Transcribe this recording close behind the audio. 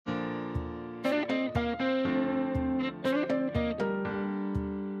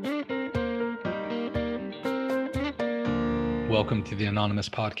Welcome to the Anonymous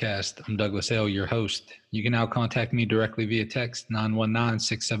Podcast. I'm Douglas L., your host. You can now contact me directly via text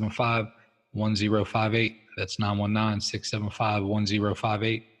 919-675-1058. That's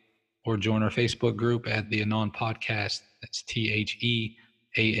 919-675-1058. Or join our Facebook group at the Anon Podcast. That's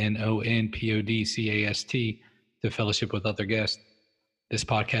TheAnonPodcast to fellowship with other guests. This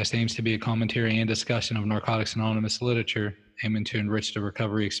podcast aims to be a commentary and discussion of Narcotics Anonymous literature, aiming to enrich the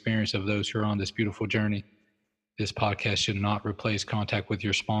recovery experience of those who are on this beautiful journey. This podcast should not replace contact with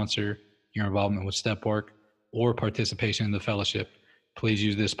your sponsor, your involvement with step work, or participation in the fellowship. Please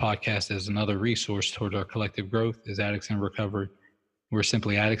use this podcast as another resource toward our collective growth as addicts in recovery. We're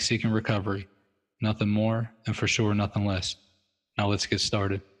simply addicts seeking recovery, nothing more, and for sure, nothing less. Now let's get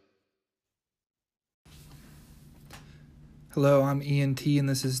started. Hello, I'm Ian T, and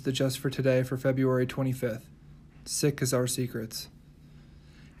this is the Just for Today for February 25th. Sick as our secrets.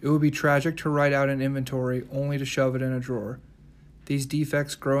 It would be tragic to write out an inventory only to shove it in a drawer. These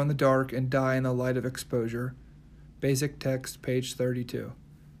defects grow in the dark and die in the light of exposure. Basic text, page 32.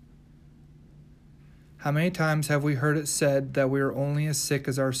 How many times have we heard it said that we are only as sick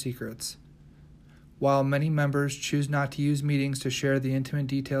as our secrets? While many members choose not to use meetings to share the intimate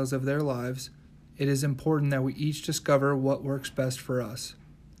details of their lives, it is important that we each discover what works best for us.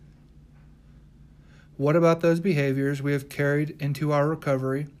 What about those behaviors we have carried into our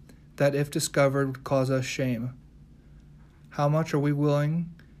recovery that, if discovered, would cause us shame? How much are we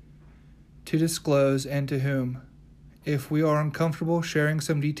willing to disclose and to whom? If we are uncomfortable sharing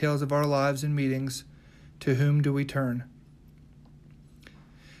some details of our lives in meetings, to whom do we turn?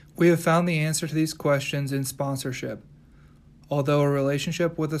 We have found the answer to these questions in sponsorship. Although a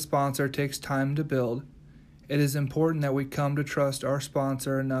relationship with a sponsor takes time to build, it is important that we come to trust our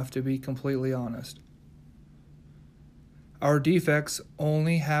sponsor enough to be completely honest. Our defects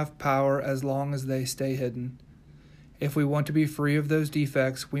only have power as long as they stay hidden. If we want to be free of those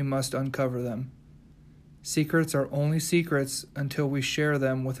defects, we must uncover them. Secrets are only secrets until we share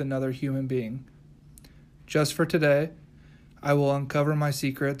them with another human being. Just for today, I will uncover my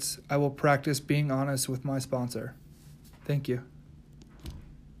secrets. I will practice being honest with my sponsor. Thank you.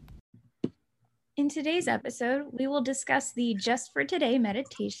 In today's episode, we will discuss the Just for Today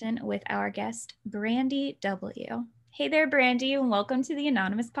meditation with our guest, Brandi W. Hey there, Brandi, and welcome to the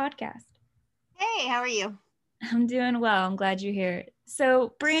Anonymous Podcast. Hey, how are you? I'm doing well. I'm glad you're here.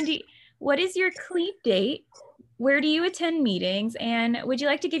 So, Brandi, what is your clean date? Where do you attend meetings? And would you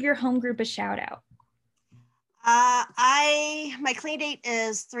like to give your home group a shout out? My clean date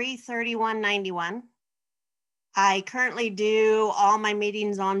is 3/31/91. I currently do all my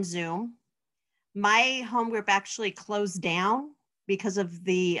meetings on Zoom. My home group actually closed down because of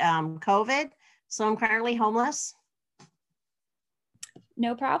the COVID, so I'm currently homeless.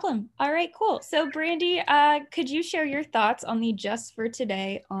 No problem. All right, cool. So Brandi, could you share your thoughts on the Just for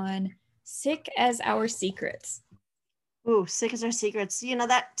Today on sick as our secrets? Ooh, sick as our secrets. You know,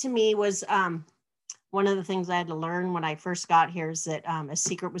 that to me was one of the things I had to learn when I first got here is that a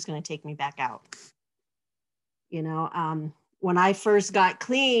secret was going to take me back out. You know, when I first got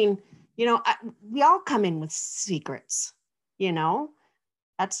clean, you know, we all come in with secrets, you know.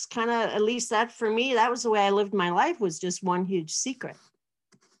 That's kind of, at least that for me, that was the way I lived my life, was just one huge secret.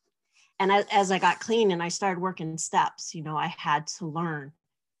 And as I got clean and I started working steps, you know, I had to learn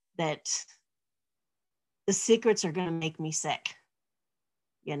that the secrets are going to make me sick.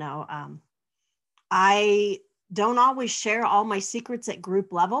 You know, I don't always share all my secrets at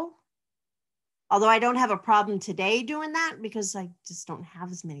group level, although I don't have a problem today doing that because I just don't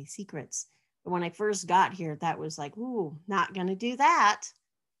have as many secrets. But when I first got here, that was like, ooh, not going to do that.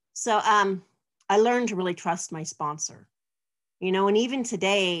 So I learned to really trust my sponsor, you know, and even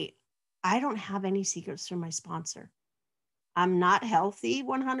today, I don't have any secrets from my sponsor. I'm not healthy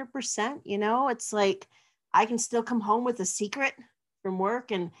 100%. You know, it's like I can still come home with a secret from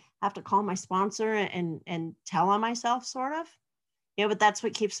work and have to call my sponsor and tell on myself, sort of. You know, but that's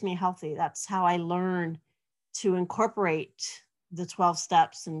what keeps me healthy. That's how I learn to incorporate the 12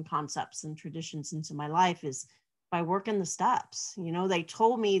 steps and concepts and traditions into my life, is by working the steps. You know, they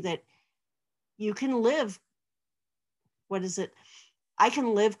told me that you can live, I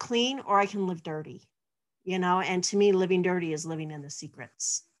can live clean or I can live dirty, you know, and to me, living dirty is living in the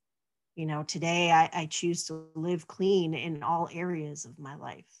secrets. You know, today I choose to live clean in all areas of my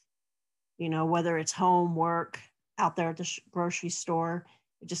life, you know, whether it's home, work, out there at the grocery store,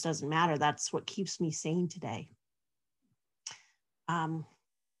 it just doesn't matter. That's what keeps me sane today. What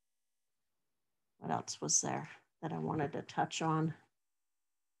else was there that I wanted to touch on?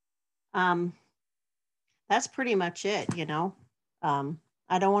 That's pretty much it, you know.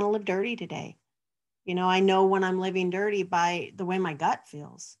 I don't want to live dirty today. You know, I know when I'm living dirty by the way my gut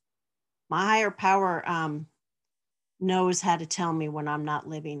feels. My higher power knows how to tell me when I'm not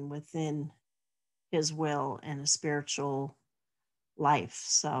living within his will and a spiritual life.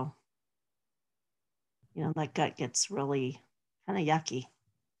 So, you know, that gut gets really kind of yucky,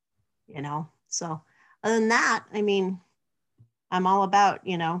 you know. So other than that, I mean, I'm all about,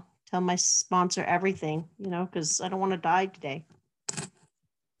 you know, tell my sponsor everything, you know, because I don't want to die today.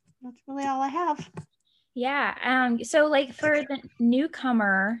 That's really all I have. Yeah. So like for the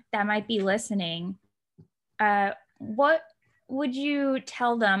newcomer that might be listening, what would you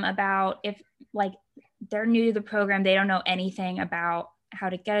tell them about if like they're new to the program, they don't know anything about how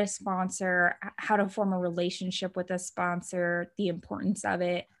to get a sponsor, how to form a relationship with a sponsor, the importance of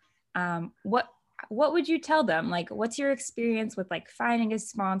it? What would you tell them? Like, what's your experience with like finding a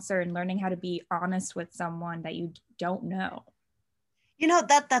sponsor and learning how to be honest with someone that you don't know? You know,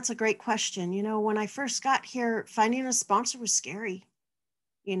 that's a great question. You know, when I first got here, finding a sponsor was scary.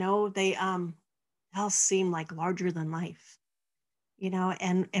 You know, they all seem like larger than life. You know,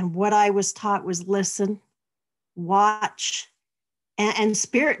 and what I was taught was listen, watch, and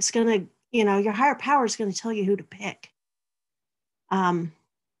spirit's gonna, you know, your higher power is gonna tell you who to pick. Um,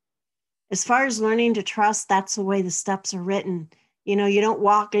 as far as learning to trust, that's the way the steps are written. You know, you don't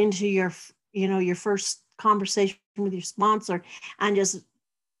walk into your, you know, your first conversation with your sponsor and just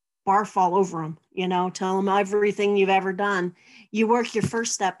barf all over them, you know, tell them everything you've ever done. You work your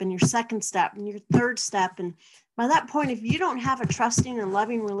first step and your second step and your third step. And by that point, if you don't have a trusting and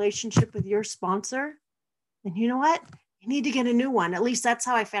loving relationship with your sponsor, then you know what? You need to get a new one. At least that's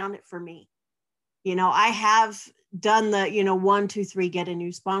how I found it for me. You know, I have done the, you know, 1, 2, 3, get a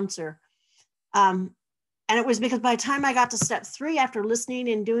new sponsor. And it was because by the time I got to step 3, after listening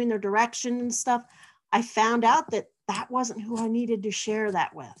and doing their direction and stuff, I found out that that wasn't who I needed to share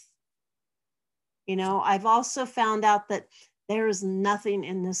that with. You know, I've also found out that there is nothing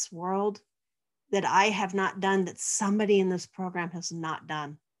in this world that I have not done that somebody in this program has not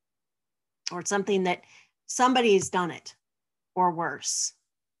done, or something that somebody's done it or worse.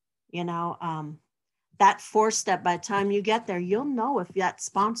 You know, that 4th step, by the time you get there, you'll know if that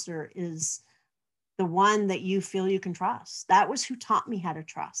sponsor is the one that you feel you can trust. That was who taught me how to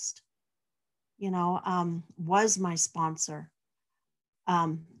trust, you know, was my sponsor.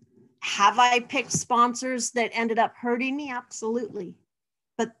 Have I picked sponsors that ended up hurting me? Absolutely.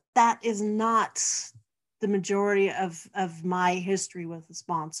 But that is not the majority of my history with a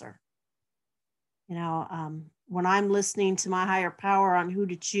sponsor. You know, when I'm listening to my higher power on who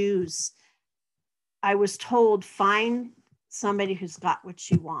to choose, I was told, find somebody who's got what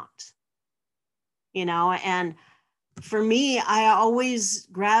you want. You know, and for me, I always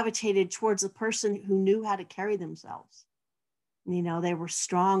gravitated towards a person who knew how to carry themselves. You know, they were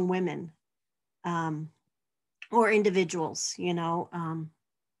strong women, or individuals, you know,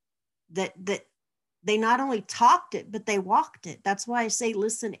 that they not only talked it, but they walked it. That's why I say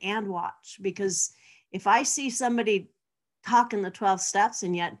listen and watch, because if I see somebody talking the 12 steps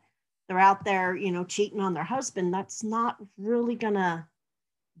and yet they're out there, you know, cheating on their husband, that's not really gonna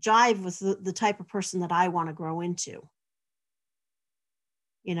jive with the type of person that I want to grow into.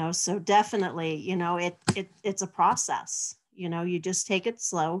 You know, so definitely, you know, it's a process. You know, you just take it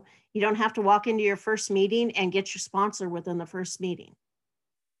slow. You don't have to walk into your first meeting and get your sponsor within the first meeting.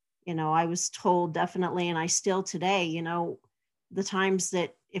 You know, I was told definitely, and I still today, you know, the times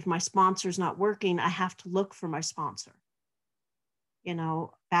that if my sponsor's not working, I have to look for my sponsor. You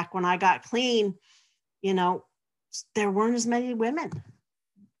know, back when I got clean, you know, there weren't as many women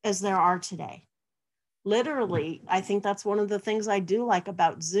as there are today. Literally, I think that's one of the things I do like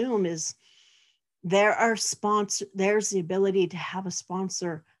about Zoom is there's the ability to have a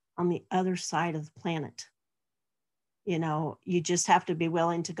sponsor on the other side of the planet. You know, you just have to be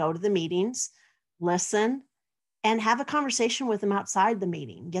willing to go to the meetings, listen, and have a conversation with them outside the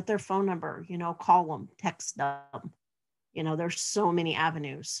meeting. Get their phone number, you know, call them, text them. You know, there's so many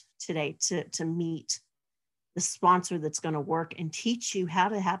avenues today to meet the sponsor that's going to work and teach you how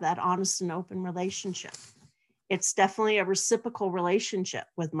to have that honest and open relationship. It's definitely a reciprocal relationship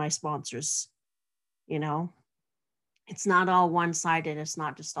with my sponsors. You know, it's not all one-sided. It's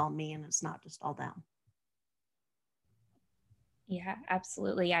not just all me and it's not just all them. Yeah,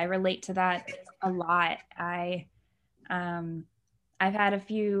 absolutely. I relate to that a lot. I've had a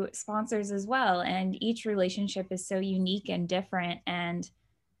few sponsors as well, and each relationship is so unique and different. And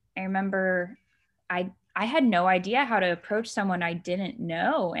I remember I had no idea how to approach someone I didn't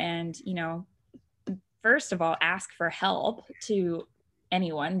know. And, you know, first of all, ask for help to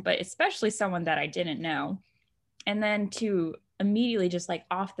anyone, but especially someone that I didn't know. And then to immediately just like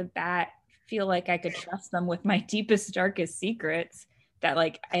off the bat feel like I could trust them with my deepest, darkest secrets that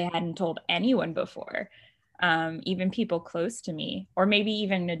like I hadn't told anyone before, even people close to me, or maybe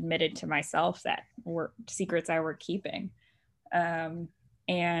even admitted to myself that were secrets I were keeping.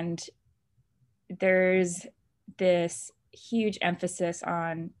 And there's this huge emphasis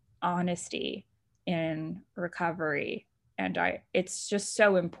on honesty in recovery. And it's just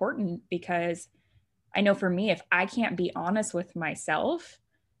so important because I know for me, if I can't be honest with myself,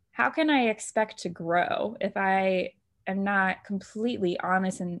 how can I expect to grow if I am not completely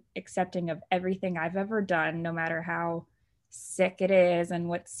honest and accepting of everything I've ever done, no matter how sick it is and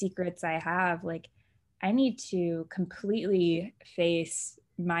what secrets I have? Like, I need to completely face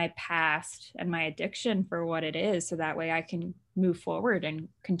my past and my addiction for what it is so that way I can move forward and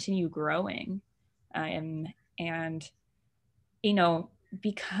continue growing. And you know,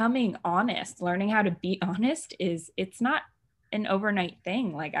 becoming honest, learning how to be honest it's not an overnight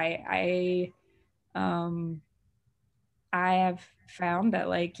thing. Like I have found that,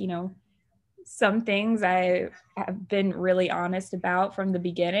 like, you know, some things I have been really honest about from the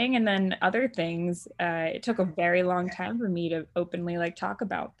beginning, and then other things it took a very long time for me to openly like talk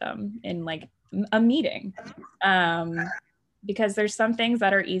about them in like a meeting, because there's some things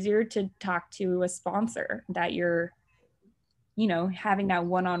that are easier to talk to a sponsor that you're, you know, having that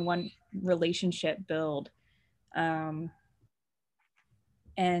one-on-one relationship build.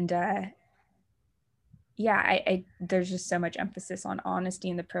 And yeah, I there's just so much emphasis on honesty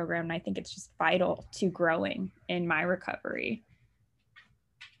in the program, and I think it's just vital to growing in my recovery.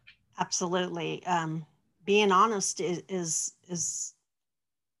 Absolutely. Being honest is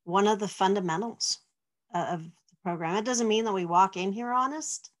one of the fundamentals of the program. It doesn't mean that we walk in here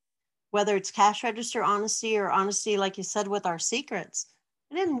honest, whether it's cash register honesty or honesty, like you said, with our secrets.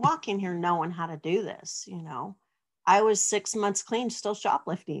 I didn't walk in here knowing how to do this. You know, I was 6 months clean, still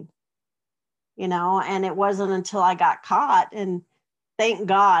shoplifting, you know, and it wasn't until I got caught, and thank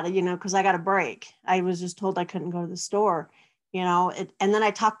God, you know, because I got a break. I was just told I couldn't go to the store, you know, and then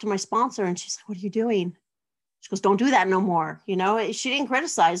I talked to my sponsor and she's like, "What are you doing?" She goes, "Don't do that no more." You know, she didn't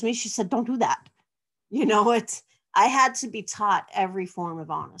criticize me. She said, "Don't do that." You know, I had to be taught every form of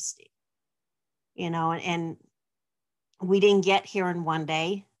honesty, you know, and we didn't get here in one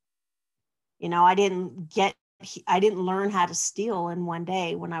day. You know, I didn't learn how to steal in one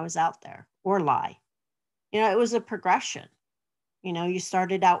day when I was out there, or lie. You know, it was a progression. You know, you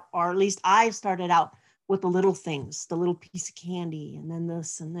started out, or at least I started out with the little things, the little piece of candy, and then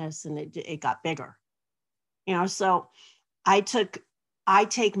this and this, and it got bigger. You know, so I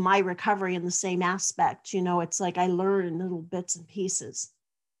take my recovery in the same aspect. You know, it's like I learn in little bits and pieces,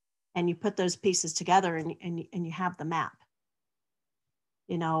 and you put those pieces together, and you have the map.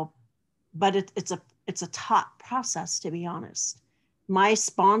 You know, but it's a taught process, to be honest. My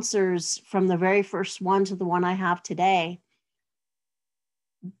sponsors, from the very first one to the one I have today,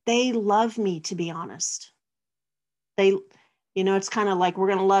 they love me to be honest. They, you know, it's kind of like, we're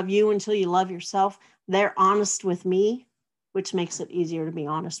going to love you until you love yourself. They're honest with me, which makes it easier to be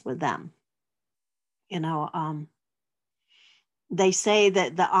honest with them. You know, they say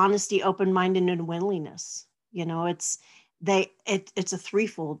that the honesty, open-mindedness, and willingness, you know, it's a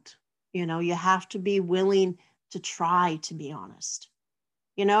threefold. You know, you have to be willing to try to be honest,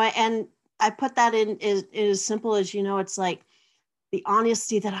 you know, and I put that in as simple as, you know, it's like the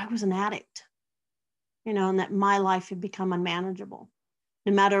honesty that I was an addict, you know, and that my life had become unmanageable,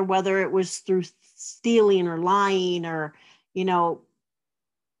 no matter whether it was through stealing or lying or, you know,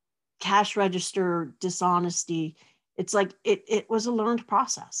 cash register dishonesty. It's like, it was a learned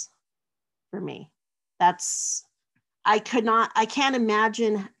process for me. I can't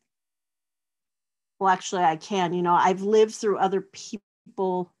imagine. Well, actually I can, you know, I've lived through other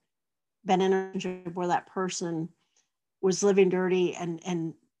people, been in a relationship where that person was living dirty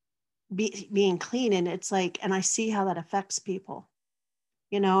and being clean. And it's like, and I see how that affects people,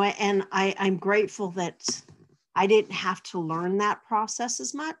 you know, and I'm grateful that I didn't have to learn that process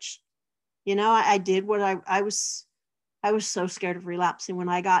as much. You know, I did what I was so scared of relapsing when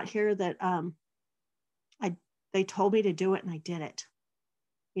I got here that they told me to do it and I did it.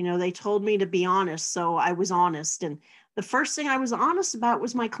 You know, they told me to be honest, so I was honest. And the first thing I was honest about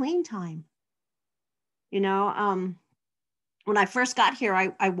was my clean time. You know, when I first got here,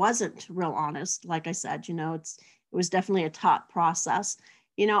 I wasn't real honest. Like I said, you know, it was definitely a taught process.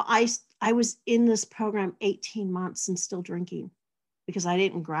 You know, I was in this program 18 months and still drinking because I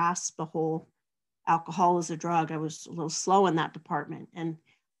didn't grasp the whole alcohol as a drug. I was a little slow in that department. And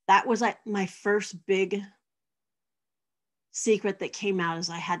that was like my first big secret that came out, is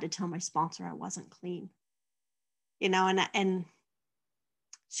I had to tell my sponsor I wasn't clean, you know, and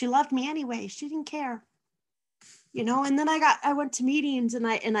She loved me anyway. She didn't care. And then I went to meetings and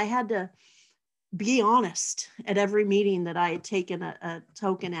I had to be honest at every meeting that I had taken a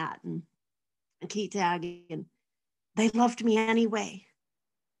token at and a key tag, and they loved me anyway,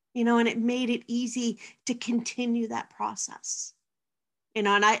 and it made it easy to continue that process, and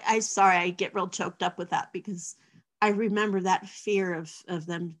I sorry, I get real choked up with that because I remember that fear of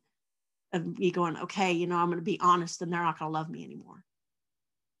them, of me going, okay, I'm going to be honest and they're not going to love me anymore,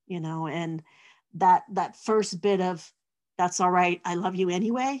 and that first bit of, that's all right, I love you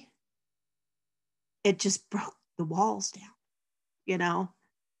anyway, it just broke the walls down.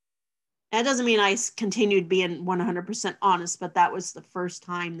 That doesn't mean I continued being 100% honest, but that was the first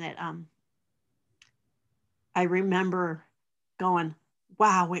time that I remember going,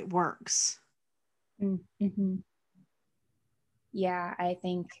 wow, it works. Mm-hmm. Yeah, I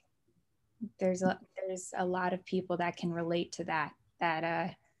think there's a lot of people that can relate to that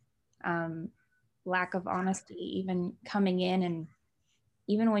lack of honesty, even coming in, and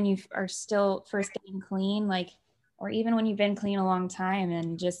even when you are still first getting clean, or even when you've been clean a long time,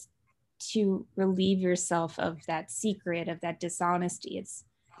 and just to relieve yourself of that secret, of that dishonesty, it's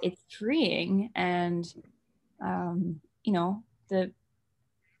freeing. And the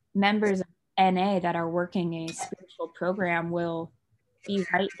members of NA that are working a spiritual program will be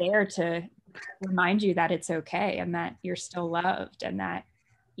right there to remind you that it's okay, and that you're still loved, and that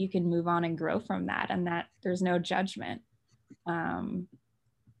you can move on and grow from that, and that there's no judgment.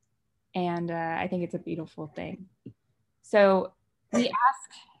 I think it's a beautiful thing. So we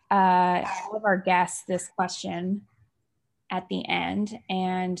ask all of our guests this question at the end,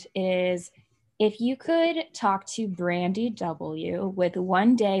 and it is, if you could talk to Brandi W with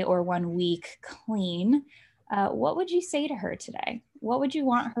 1 day or 1 week clean, what would you say to her today? What would you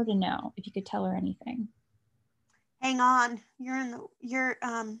want her to know if you could tell her anything? Hang on. You're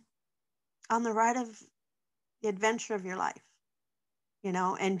on the ride of the adventure of your life,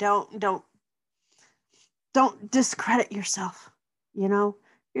 and don't discredit yourself.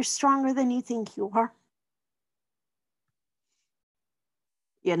 You're stronger than you think you are.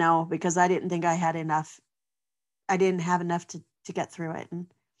 Because I didn't think I had enough. I didn't have enough to get through it. And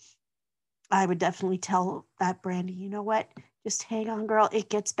I would definitely tell that Brandi, you know what? Just hang on, girl. It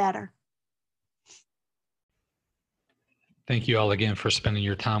gets better. Thank you all again for spending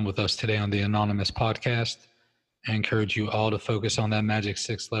your time with us today on the Anonymous Podcast. I encourage you all to focus on that magic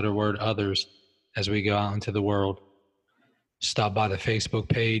 6-letter word, others, as we go out into the world. Stop by the Facebook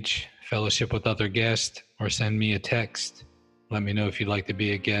page, Fellowship with Other Guests, or send me a text. Let me know if you'd like to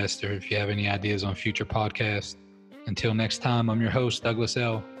be a guest or if you have any ideas on future podcasts. Until next time, I'm your host, Douglas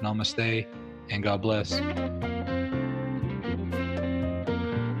L. Namaste, and God bless.